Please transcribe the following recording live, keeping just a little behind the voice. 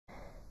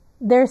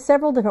There are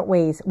several different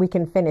ways we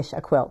can finish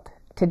a quilt.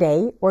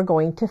 Today, we're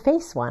going to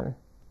face one.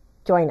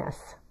 Join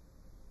us.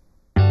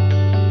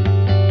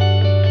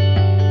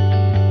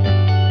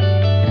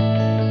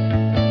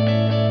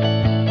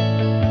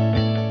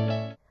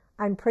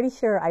 I'm pretty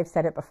sure I've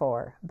said it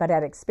before, but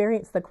at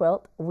Experience the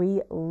Quilt,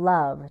 we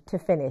love to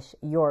finish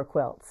your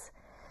quilts.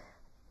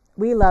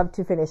 We love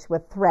to finish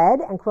with thread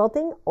and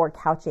quilting or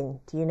couching.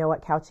 Do you know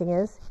what couching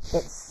is?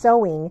 It's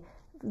sewing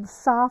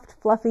soft,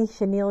 fluffy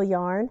chenille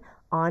yarn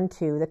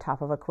onto the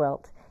top of a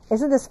quilt.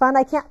 Isn't this fun?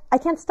 I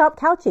can't stop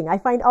couching. I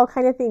find all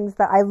kinds of things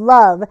that I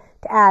love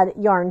to add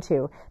yarn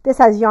to. This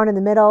has yarn in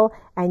the middle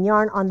and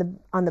yarn on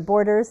the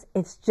borders.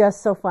 It's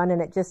just so fun, and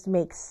it just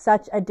makes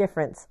such a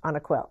difference on a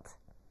quilt.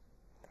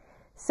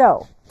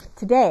 So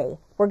today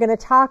we're going to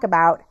talk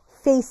about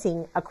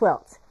facing a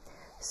quilt.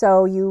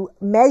 So you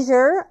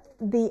measure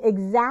the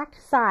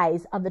exact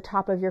size of the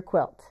top of your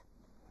quilt.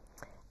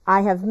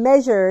 I have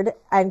measured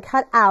and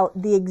cut out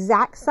the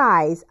exact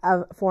size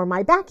for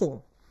my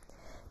backing.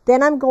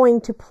 Then I'm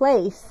going to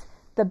place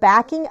the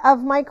backing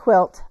of my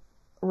quilt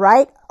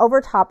right over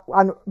top,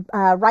 on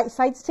right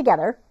sides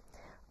together,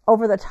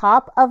 over the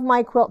top of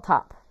my quilt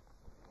top.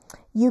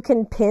 You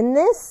can pin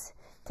this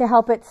to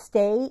help it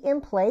stay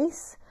in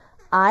place.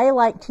 I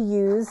like to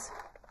use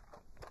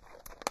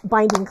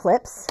binding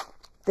clips.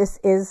 This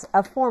is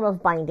a form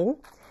of binding.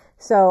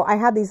 So I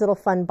have these little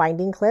fun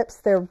binding clips.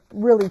 They're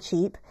really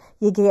cheap.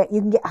 You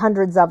can get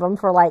hundreds of them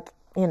for like,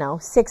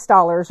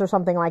 $6 or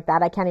something like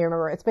that. I can't even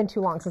remember. It's been too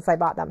long since I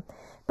bought them.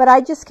 But I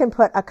just can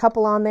put a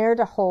couple on there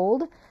to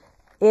hold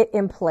it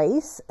in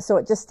place so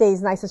it just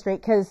stays nice and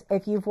straight. Because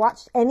if you've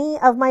watched any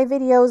of my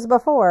videos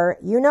before,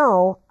 you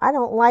know I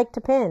don't like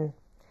to pin.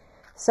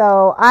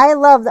 So I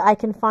love that I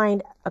can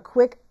find a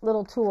quick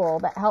little tool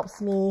that helps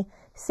me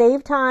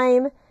save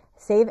time,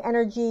 save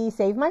energy,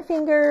 save my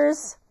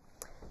fingers,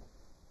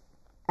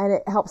 and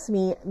it helps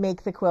me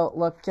make the quilt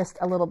look just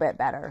a little bit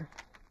better.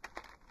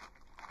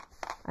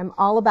 I'm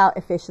all about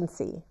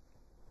efficiency.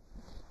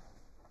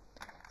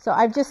 So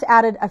I've just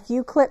added a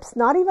few clips,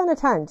 not even a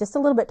ton, just a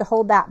little bit to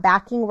hold that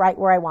backing right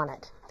where I want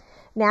it.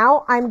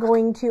 Now I've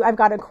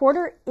got a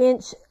 1/4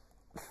 inch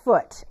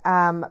foot,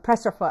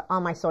 presser foot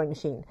on my sewing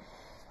machine.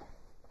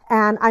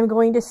 And I'm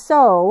going to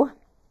sew.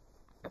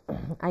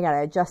 I got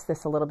to adjust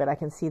this a little bit. I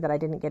can see that I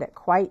didn't get it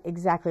quite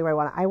exactly where I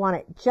want it. I want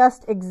it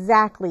just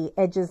exactly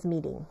edges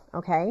meeting,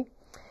 okay?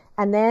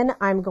 And then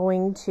I'm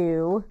going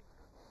to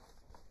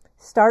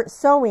start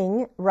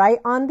sewing right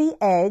on the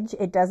edge.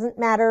 It doesn't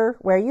matter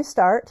where you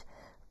start,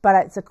 but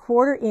it's a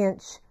 1/4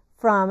 inch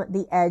from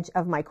the edge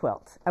of my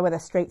quilt with a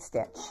straight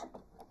stitch.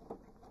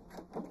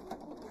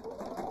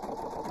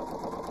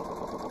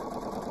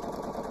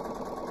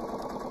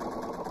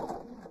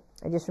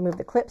 I just remove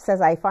the clips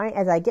as I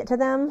get to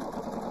them.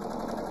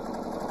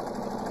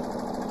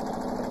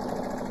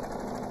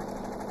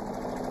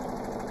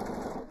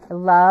 I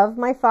love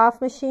my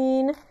Foff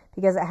machine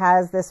because it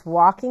has this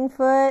walking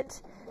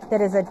foot that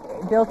is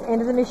built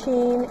into the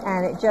machine,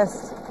 and it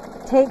just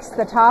takes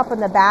the top and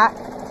the back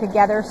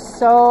together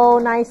so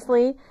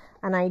nicely,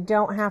 and I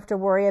don't have to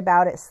worry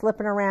about it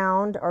slipping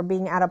around or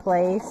being out of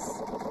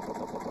place.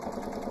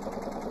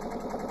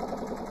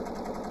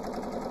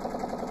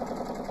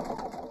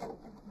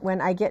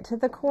 When I get to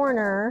the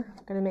corner,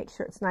 I'm going to make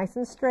sure it's nice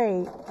and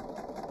straight,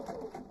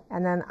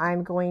 and then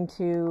I'm going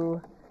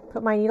to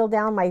put my needle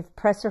down. My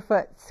presser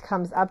foot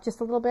comes up just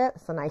a little bit.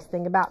 It's a nice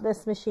thing about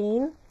this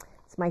machine.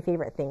 It's my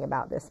favorite thing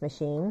about this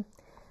machine.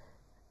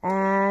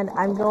 And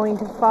I'm going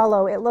to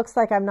follow. It looks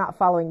like I'm not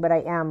following, but I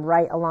am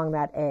right along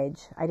that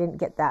edge. I didn't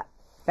get that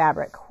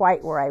fabric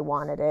quite where I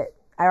wanted it,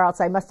 or else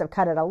I must have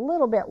cut it a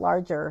little bit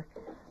larger.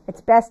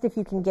 It's best if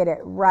you can get it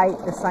right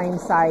the same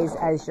size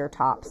as your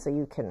top so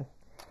you can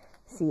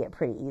see it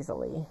pretty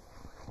easily.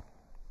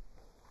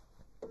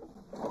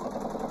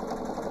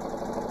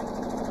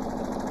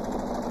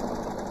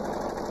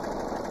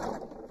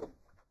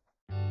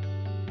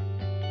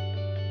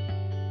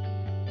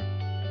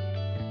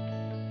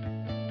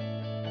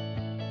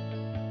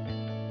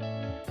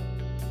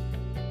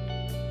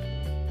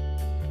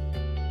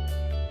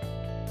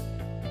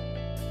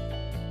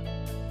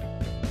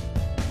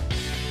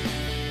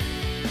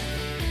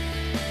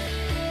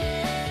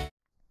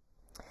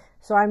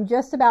 So I'm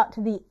just about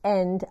to the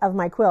end of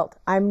my quilt.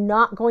 I'm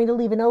not going to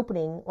leave an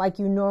opening like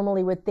you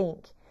normally would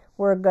think.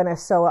 We're going to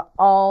sew it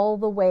all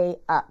the way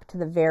up to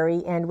the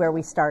very end where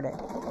we started.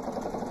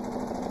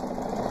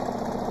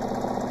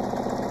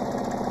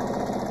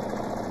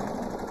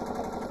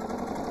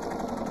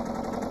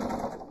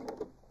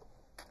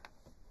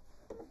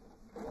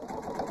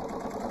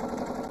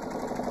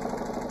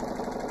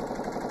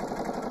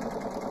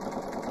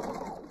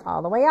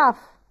 All the way off.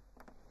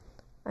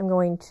 I'm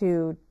going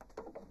to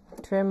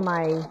trim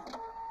my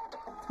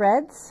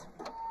threads,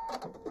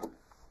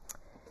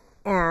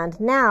 and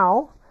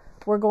now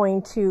we're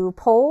going to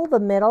pull the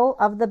middle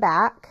of the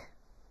back,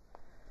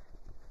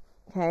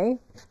 okay,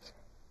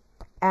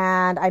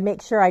 and I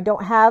make sure I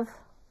don't have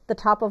the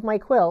top of my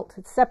quilt,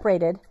 it's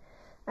separated.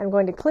 I'm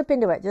going to clip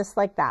into it just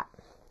like that,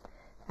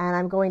 and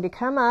I'm going to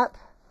come up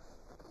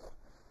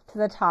to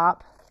the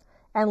top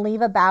and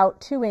leave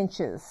about 2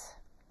 inches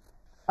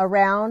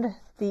around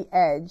the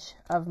edge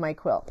of my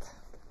quilt.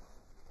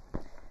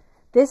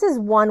 This is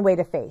one way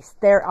to face.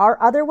 There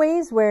are other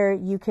ways where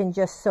you can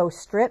just sew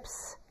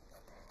strips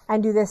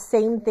and do the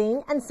same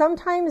thing. And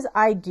sometimes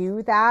I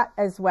do that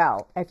as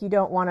well. If you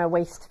don't want to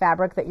waste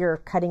fabric that you're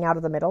cutting out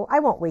of the middle, I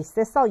won't waste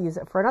this. I'll use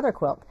it for another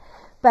quilt.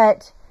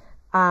 But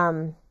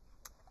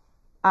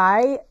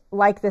I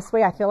like this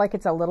way. I feel like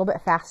it's a little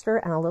bit faster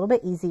and a little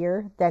bit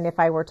easier than if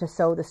I were to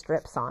sew the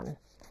strips on,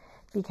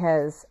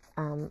 because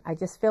I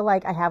just feel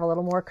like I have a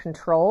little more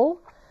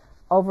control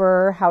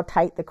over how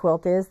tight the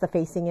quilt is, the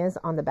facing is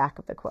on the back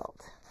of the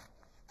quilt.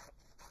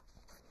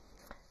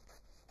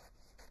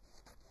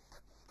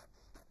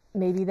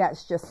 Maybe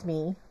that's just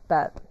me,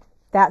 but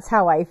that's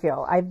how I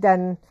feel. I've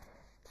done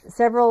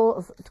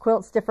several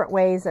quilts different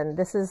ways, and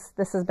this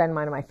has been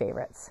one of my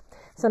favorites.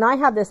 So now I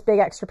have this big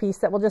extra piece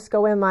that will just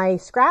go in my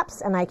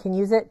scraps, and I can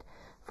use it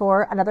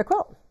for another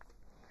quilt.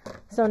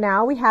 So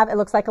now we have, it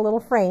looks like a little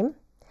frame,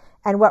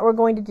 and what we're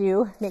going to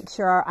do, make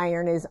sure our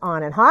iron is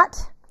on and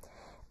hot.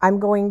 I'm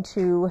going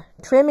to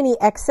trim any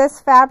excess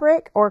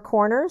fabric or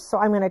corners. So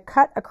I'm going to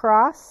cut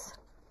across.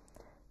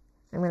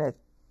 I'm going to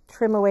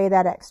trim away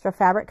that extra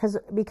fabric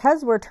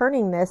because we're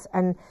turning this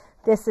and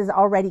this is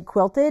already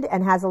quilted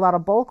and has a lot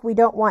of bulk. We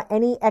don't want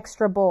any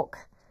extra bulk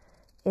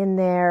in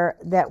there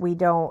that we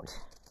don't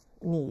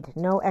need.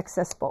 No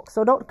excess bulk.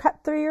 So don't cut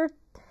through your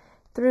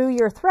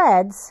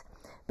threads,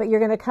 but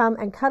you're going to come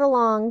and cut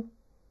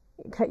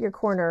your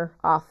corner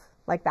off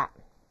like that.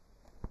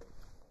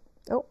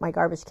 Oh, my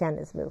garbage can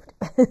is moved.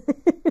 Cut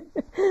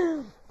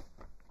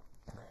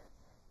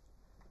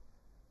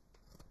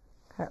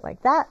it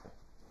like that.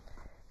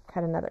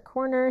 Cut another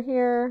corner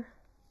here.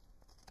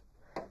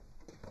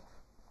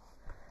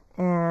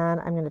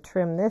 And I'm going to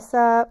trim this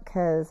up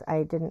because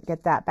I didn't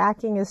get that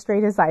backing as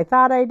straight as I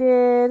thought I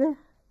did.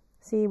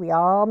 See, we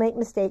all make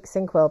mistakes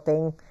in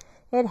quilting.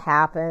 It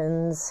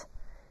happens.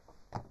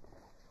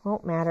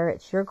 Won't matter.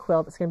 It's your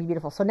quilt. It's going to be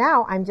beautiful. So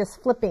now I'm just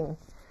flipping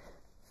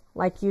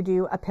like you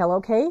do a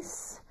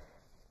pillowcase.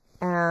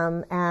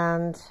 And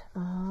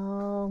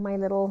oh, my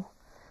little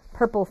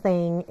purple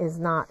thing is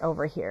not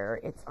over here.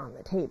 It's on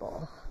the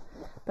table.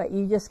 But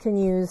you just can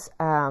use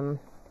a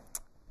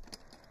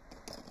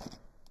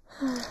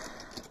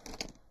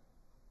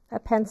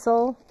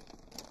pencil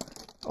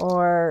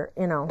or,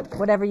 you know,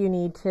 whatever you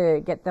need to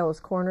get those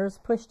corners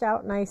pushed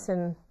out nice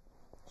and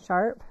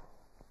sharp.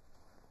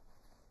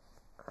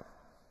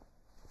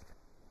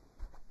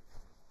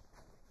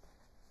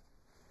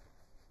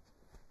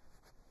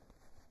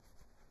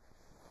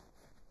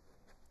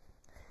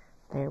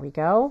 There we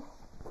go.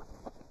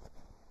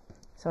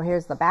 So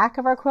here's the back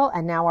of our quilt,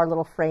 and now our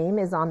little frame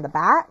is on the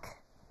back.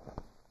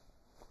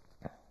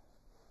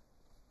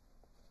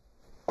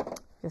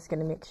 Just going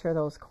to make sure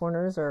those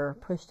corners are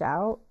pushed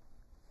out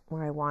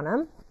where I want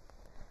them.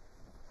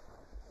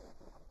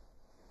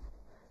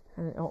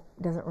 And it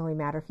doesn't really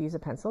matter if you use a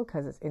pencil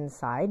because it's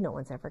inside. No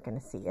one's ever going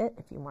to see it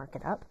if you mark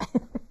it up.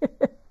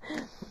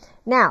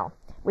 Now,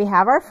 we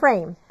have our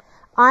frame.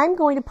 I'm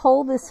going to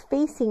pull this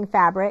facing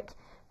fabric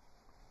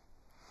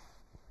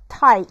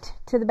tight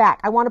to the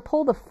back. I want to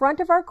pull the front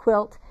of our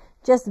quilt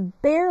just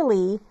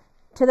barely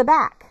to the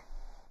back.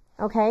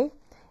 Okay?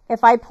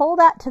 If I pull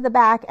that to the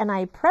back and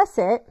I press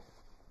it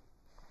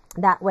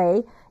that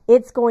way,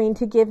 it's going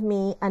to give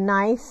me a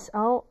nice,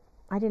 oh,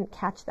 I didn't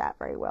catch that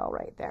very well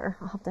right there.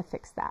 I'll have to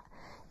fix that.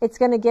 It's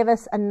going to give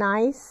us a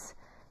nice,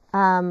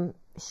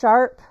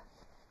 sharp,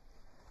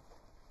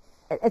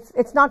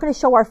 it's not going to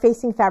show our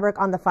facing fabric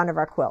on the front of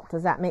our quilt.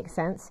 Does that make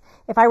sense?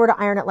 If I were to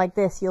iron it like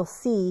this, you'll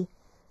see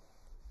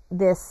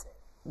this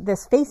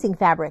facing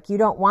fabric. You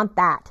don't want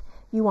that.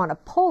 You want to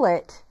pull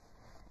it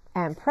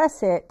and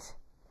press it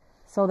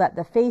so that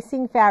the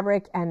facing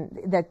fabric and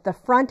that the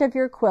front of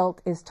your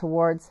quilt is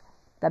towards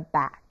the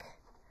back,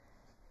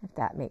 if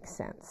that makes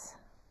sense.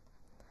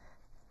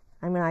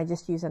 I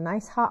just use a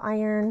nice hot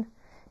iron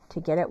to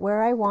get it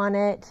where I want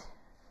it,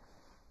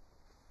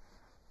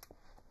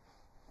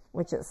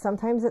 which is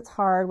sometimes it's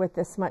hard with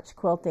this much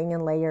quilting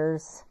and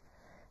layers,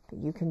 but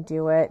you can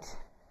do it.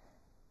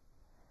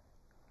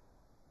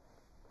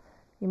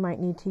 You might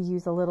need to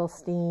use a little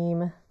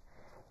steam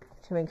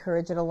to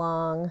encourage it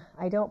along.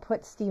 I don't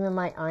put steam in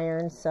my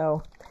iron,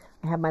 so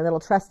I have my little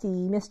trusty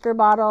Mr.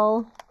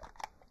 bottle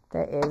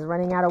that is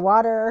running out of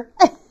water.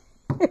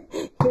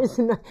 Here's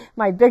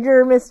my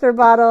bigger Mr.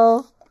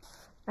 bottle,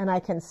 and I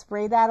can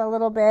spray that a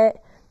little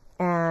bit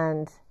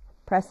and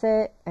press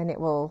it, and it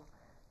will,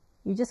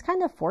 you just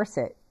kind of force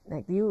it.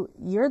 Like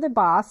you're the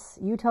boss.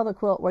 You tell the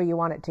quilt where you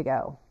want it to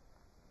go,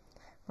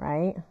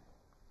 right?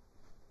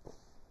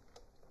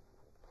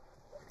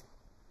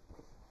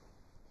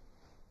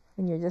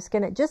 And you're just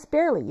going to, just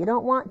barely, you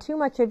don't want too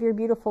much of your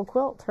beautiful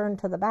quilt turned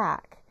to the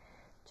back,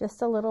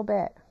 just a little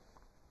bit.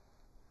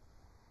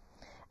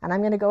 And I'm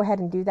going to go ahead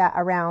and do that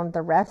around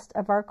the rest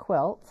of our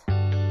quilt.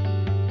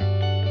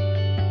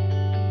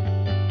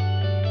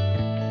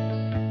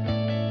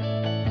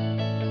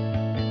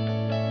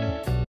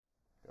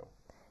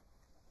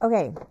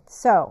 Okay,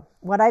 so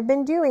what I've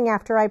been doing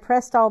after I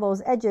pressed all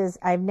those edges,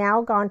 I've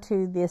now gone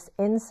to this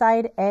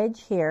inside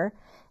edge here,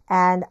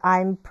 and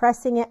I'm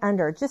pressing it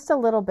under just a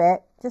little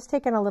bit, just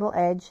taking a little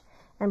edge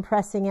and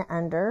pressing it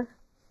under.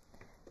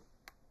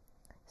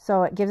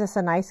 So it gives us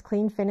a nice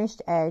clean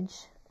finished edge.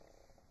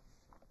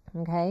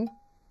 Okay.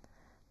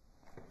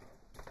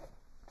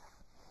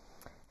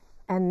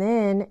 And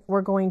then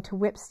we're going to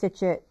whip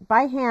stitch it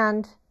by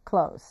hand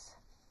close.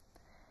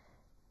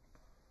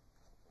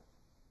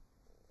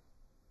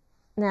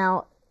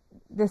 Now,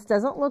 this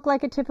doesn't look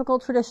like a typical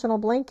traditional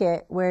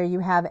blanket where you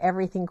have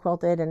everything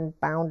quilted and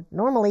bound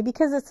normally,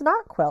 because it's an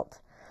art quilt.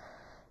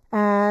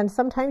 And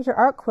sometimes your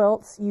art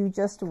quilts, you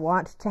just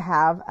want to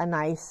have a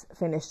nice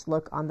finished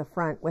look on the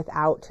front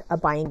without a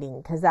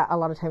binding, because that a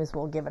lot of times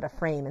will give it a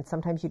frame, and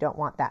sometimes you don't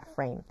want that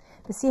frame.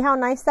 But see how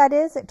nice that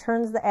is? It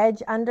turns the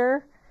edge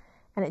under,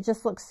 and it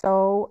just looks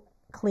so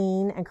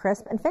clean and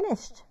crisp and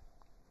finished.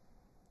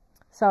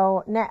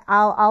 So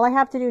all I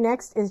have to do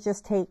next is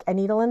just take a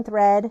needle and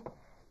thread,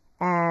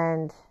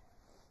 and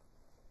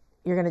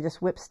you're going to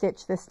just whip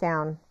stitch this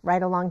down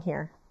right along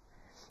here.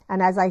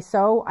 And as I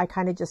sew, I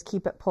kind of just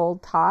keep it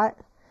pulled taut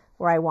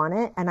where I want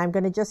it. And I'm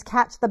going to just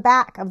catch the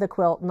back of the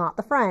quilt, not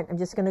the front. I'm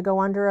just going to go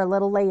under a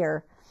little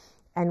layer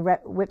and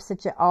whip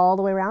stitch it all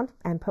the way around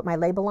and put my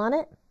label on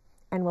it,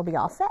 and we'll be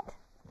all set.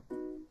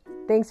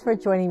 Thanks for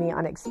joining me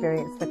on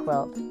Experience the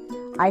Quilt.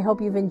 I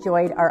hope you've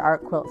enjoyed our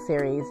art quilt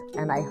series,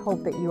 and I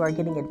hope that you are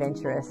getting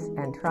adventurous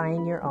and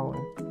trying your own.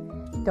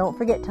 Don't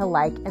forget to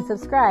like and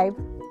subscribe.